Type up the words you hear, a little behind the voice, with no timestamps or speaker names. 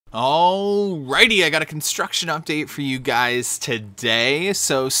Alrighty, I got a construction update for you guys today.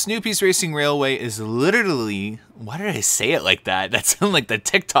 So Snoopy's Racing Railway is literally, why did I say it like that? That sounded like the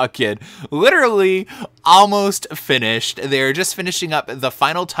TikTok kid. Literally almost finished. They're just finishing up the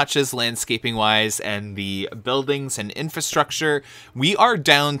final touches landscaping wise and the buildings and infrastructure. We are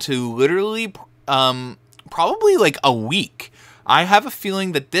down to literally probably like a week. I have a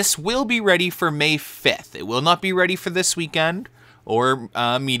feeling that this will be ready for May 5th. It will not be ready for this weekend or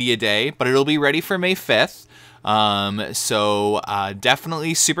media day, but it'll be ready for May 5th. So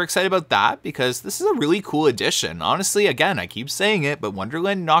definitely super excited about that because this is a really cool addition. Honestly, again, I keep saying it, but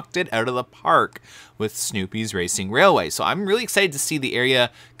Wonderland knocked it out of the park with Snoopy's Racing Railway. So I'm really excited to see the area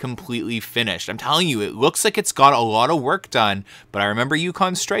completely finished. I'm telling you, it looks like it's got a lot of work done, but I remember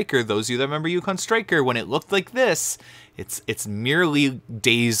Yukon Striker, those of you that remember Yukon Striker, when it looked like this, it's merely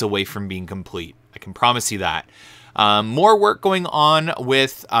days away from being complete. I can promise you that. More work going on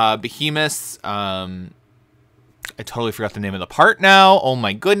with Behemoth's. I totally forgot the name of the part now. Oh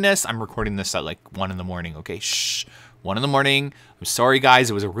my goodness. I'm recording this at like 1 in the morning. Okay, shh. 1 in the morning. I'm sorry, guys.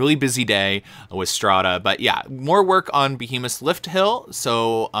 It was a really busy day with Strata. But yeah, more work on Behemoth's lift hill.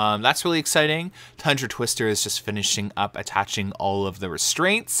 So that's really exciting. Tundra Twister is just finishing up attaching all of the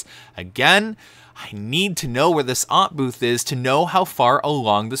restraints. Again, I need to know where this op booth is to know how far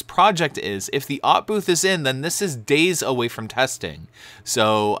along this project is. If the op booth is in, then this is days away from testing.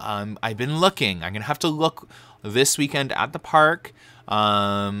 So I've been looking. I'm going to have to look this weekend at the park.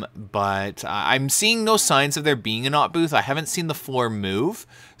 But I'm seeing no signs of there being an op booth. I haven't seen the floor move.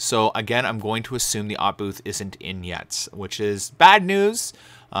 So again, I'm going to assume the op booth isn't in yet, which is bad news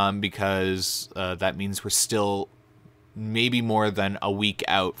because that means we're still maybe more than a week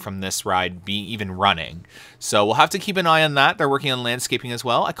out from this ride being even running. So we'll have to keep an eye on that. They're working on landscaping as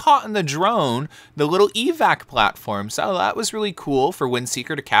well. I caught in the drone the little evac platform. So that was really cool for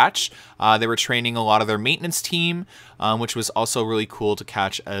Windseeker to catch. They were training a lot of their maintenance team, which was also really cool to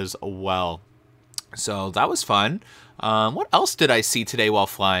catch as well. So that was fun. What else did I see today while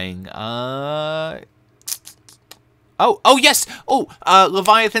flying? Oh, yes.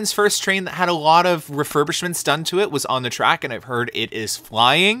 Leviathan's first train that had a lot of refurbishments done to it was on the track, and I've heard it is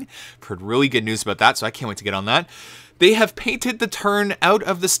flying. I've heard really good news about that, so I can't wait to get on that. They have painted the turn out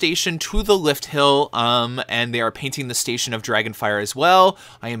of the station to the lift hill, and they are painting the station of Dragonfire as well.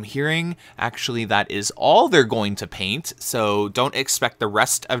 I am hearing, actually, that is all they're going to paint, so don't expect the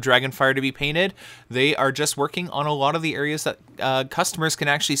rest of Dragonfire to be painted. They are just working on a lot of the areas that customers can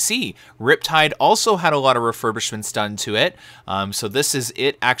actually see. Riptide also had a lot of refurbishments done to it, so this is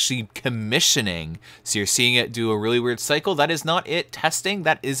it actually commissioning. So you're seeing it do a really weird cycle. That is not it testing,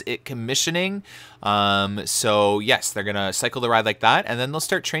 that is it commissioning. So yes, they're gonna cycle the ride like that, and then they'll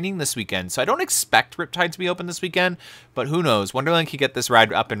start training this weekend. So I don't expect Riptide to be open this weekend, but who knows? Wonderland could get this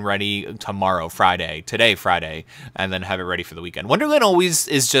ride up and ready tomorrow, Friday, and then have it ready for the weekend. Wonderland always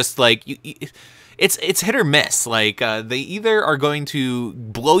is just like, it's hit or miss. Like, they either are going to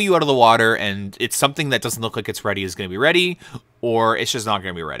blow you out of the water and it's something that doesn't look like it's ready is going to be ready, or it's just not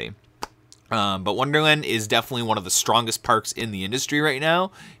going to be ready. But Wonderland is definitely one of the strongest parks in the industry right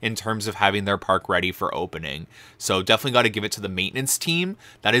now in terms of having their park ready for opening. So definitely got to give it to the maintenance team.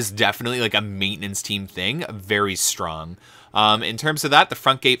 That is definitely like a maintenance team thing. Very strong. In terms of that, the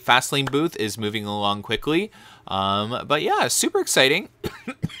front gate fast lane booth is moving along quickly. But yeah, super exciting.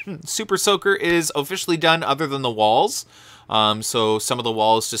 Super Soaker is officially done other than the walls. So some of the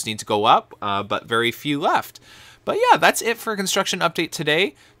walls just need to go up, but very few left. But yeah, that's it for a construction update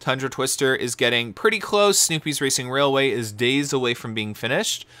today. Tundra Twister is getting pretty close. Snoopy's Racing Railway is days away from being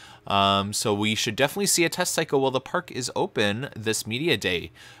finished. So we should definitely see a test cycle while the park is open this media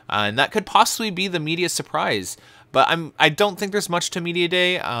day. And that could possibly be the media surprise. But I don't think there's much to media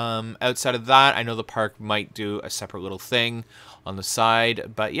day. Outside of that, I know the park might do a separate little thing on the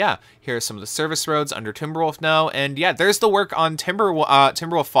side. But yeah, here are some of the service roads under Timberwolf now. And yeah, there's the work on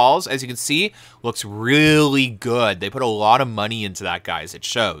Timberwolf Falls. As you can see, looks really good. They put a lot of money into that, guys. It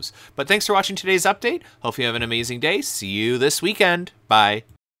shows. But thanks for watching today's update. Hope you have an amazing day. See you this weekend. Bye.